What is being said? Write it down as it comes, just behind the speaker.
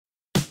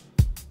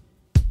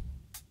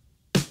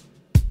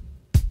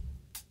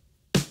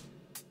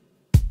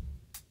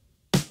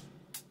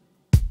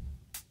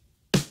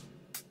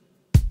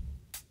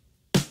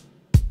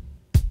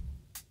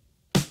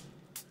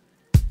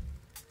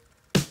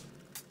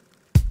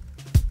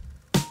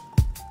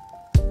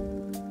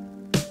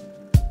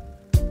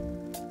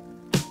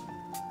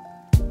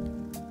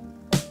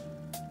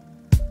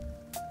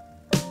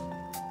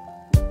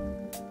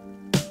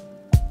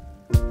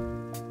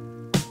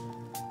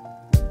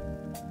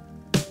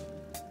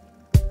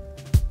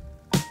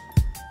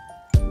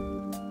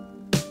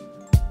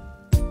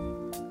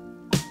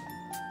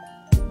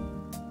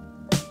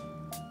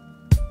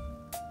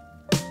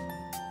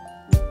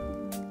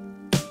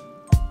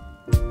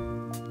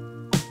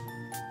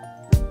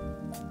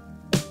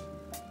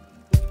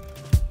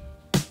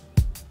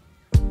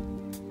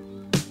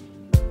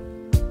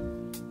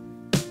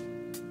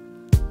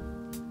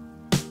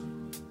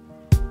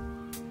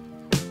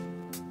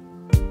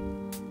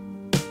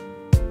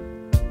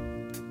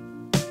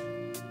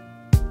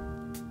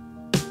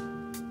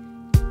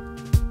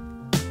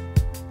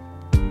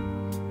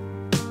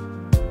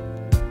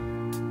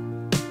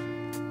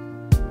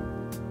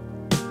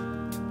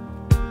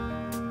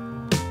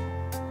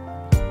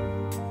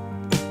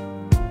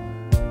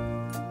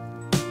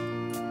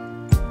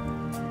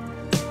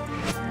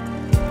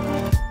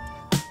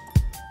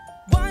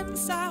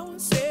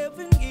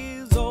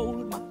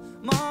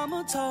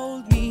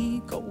told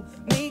me, go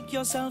make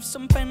yourself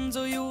some friends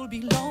or you'll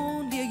be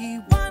lonely.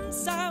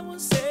 Once I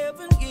was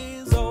 7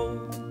 years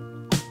old.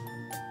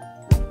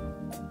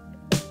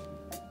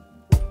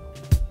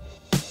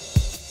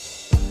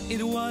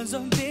 It was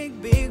a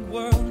big, big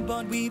world,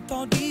 but we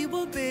thought we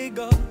were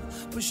bigger,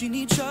 pushing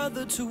each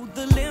other to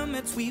the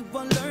limits. We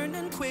were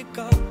learning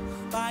quicker.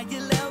 By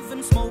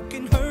 11,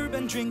 smoking herb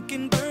and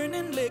drinking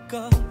burning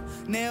liquor.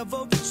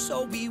 Never rich,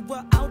 so we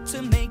were out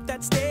to make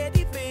that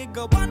steady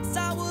figure. Once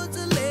I was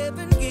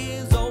 11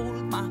 years old,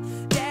 my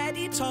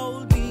daddy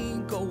told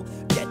me, go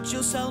get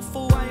yourself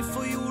a wife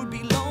or you'll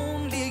be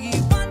lonely.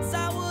 Once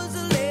I was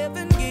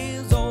 11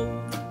 years old.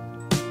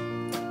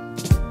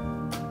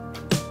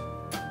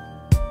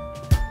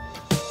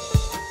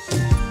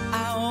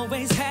 I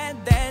always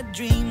had that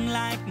dream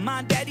like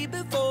my daddy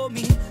before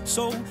me.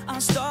 So I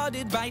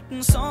started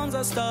writing songs,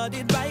 I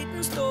started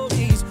writing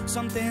stories.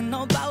 Something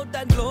about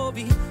that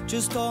glory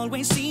just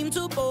always seemed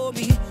to bore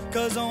me,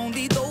 'cause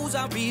only those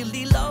I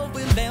really love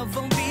will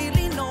ever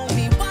really know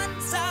me.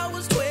 Once I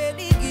was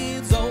 20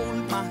 years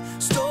old, my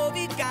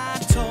story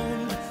got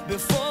told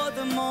before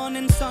the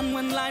morning sun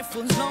when life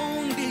was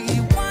lonely.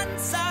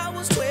 Once I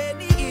was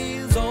 20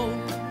 years old.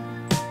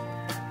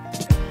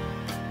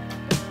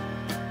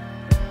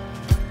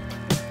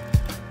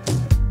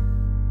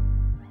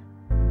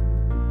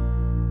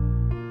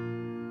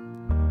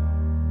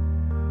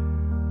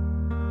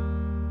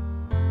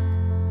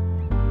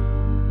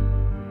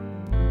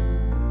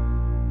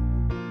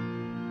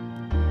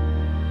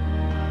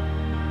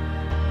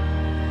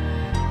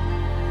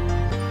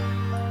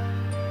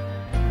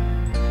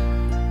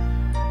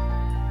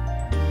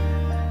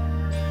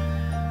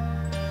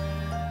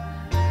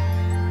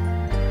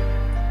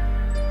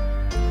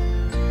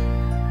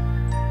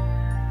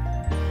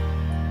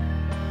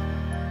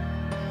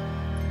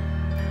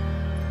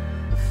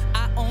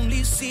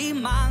 See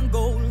my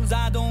goals,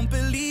 I don't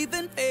believe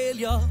in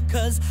failure,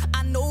 'cause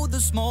I know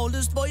the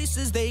smallest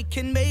voices, they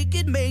can make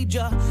it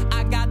major.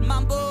 I got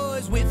my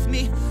boys with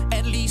me,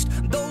 at least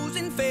those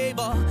in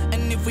favor.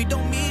 And if we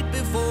don't meet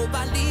before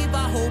I leave,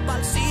 I hope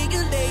I'll see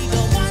you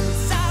later.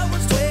 Once I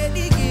was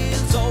 20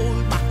 years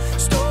old, my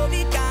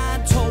story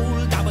got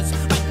told. I was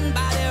writing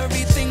about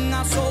everything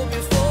I saw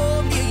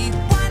before me.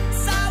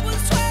 Once I was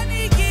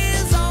 20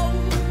 years old.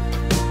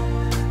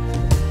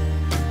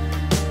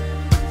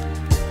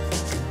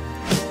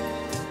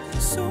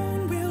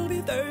 Soon we'll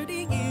be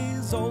 30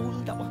 years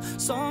old. Our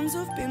songs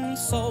have been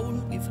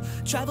sold. We've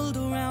traveled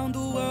around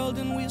the world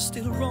and we're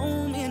still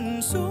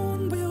roaming.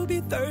 Soon we'll be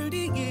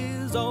 30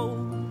 years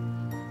old.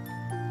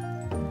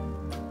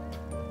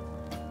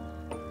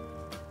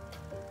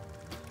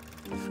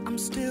 I'm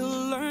still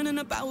learning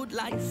about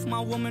life. My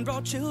woman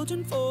brought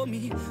children for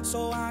me,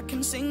 so I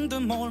can sing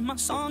them all my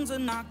songs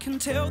and I can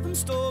tell them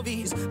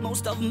stories.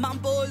 Most of my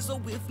boys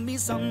are with me,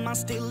 some are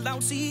still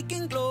out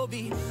seeking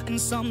glory, and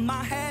some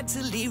I had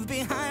to leave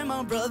behind.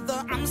 My brother,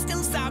 I'm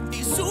still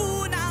sorry.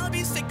 Soon I'll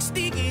be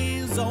 60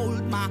 years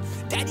old. My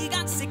daddy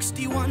got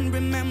 61.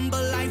 Remember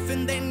life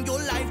and then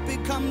your life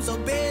becomes a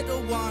better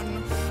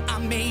one. I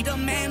made a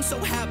man so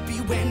happy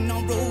when I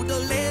wrote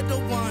a letter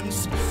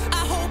once.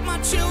 I hope my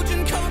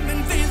children come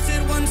and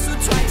visit once or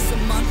twice a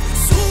month.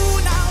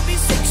 Soon I'll be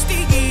 60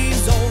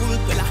 years old.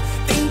 Will I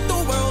think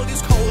the world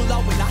is cold,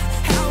 or will I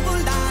have a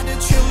lot of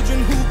children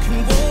who can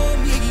warm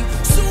me?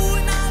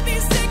 Soon I'll be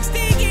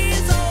 60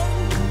 years old.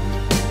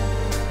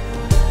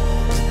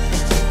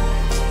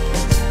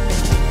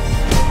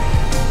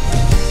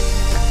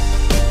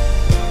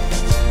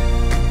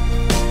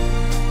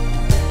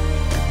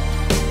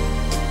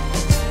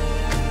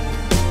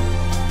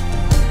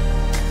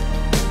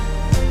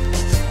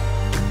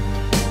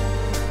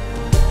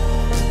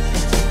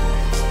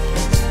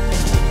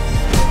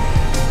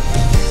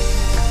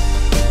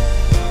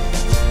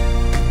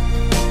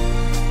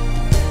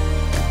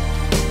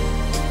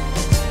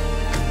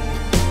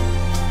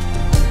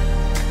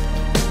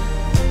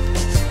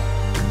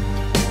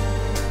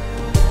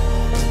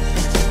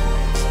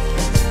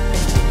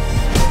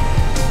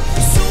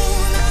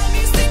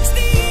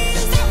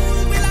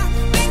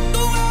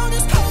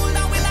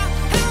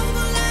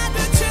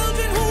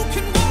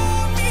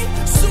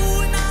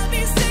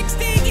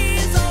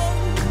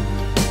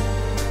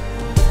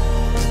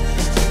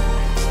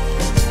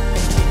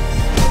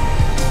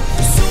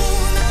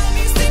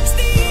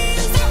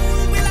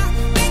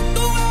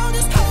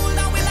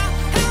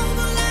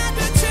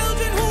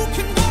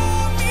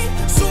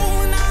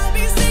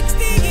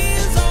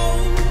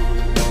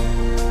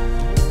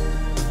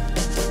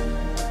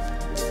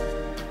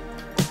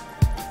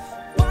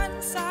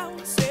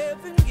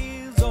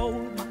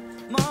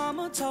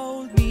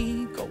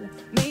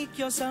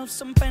 Yourself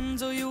some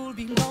friends or you'll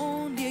be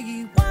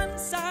lonely.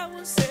 Once I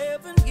was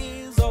 7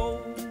 years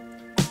old.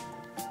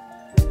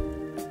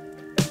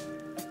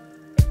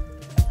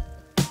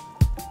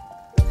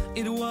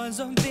 It was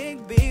a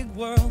big, big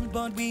world,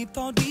 but we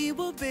thought we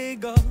were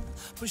bigger,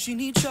 pushing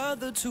each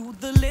other to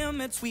the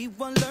limits. We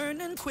were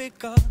learning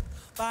quicker.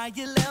 By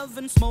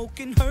 11,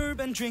 smoking herb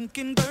and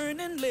drinking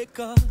burning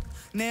liquor.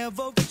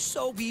 Never rich,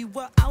 so we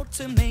were out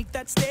to make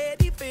that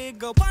steady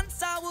figure.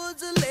 Once I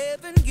was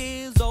 11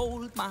 years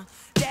old, my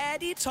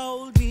daddy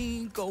told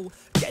me, go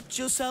get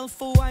yourself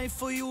a wife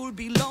or you'll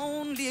be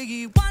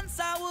lonely. Once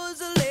I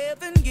was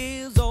 11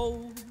 years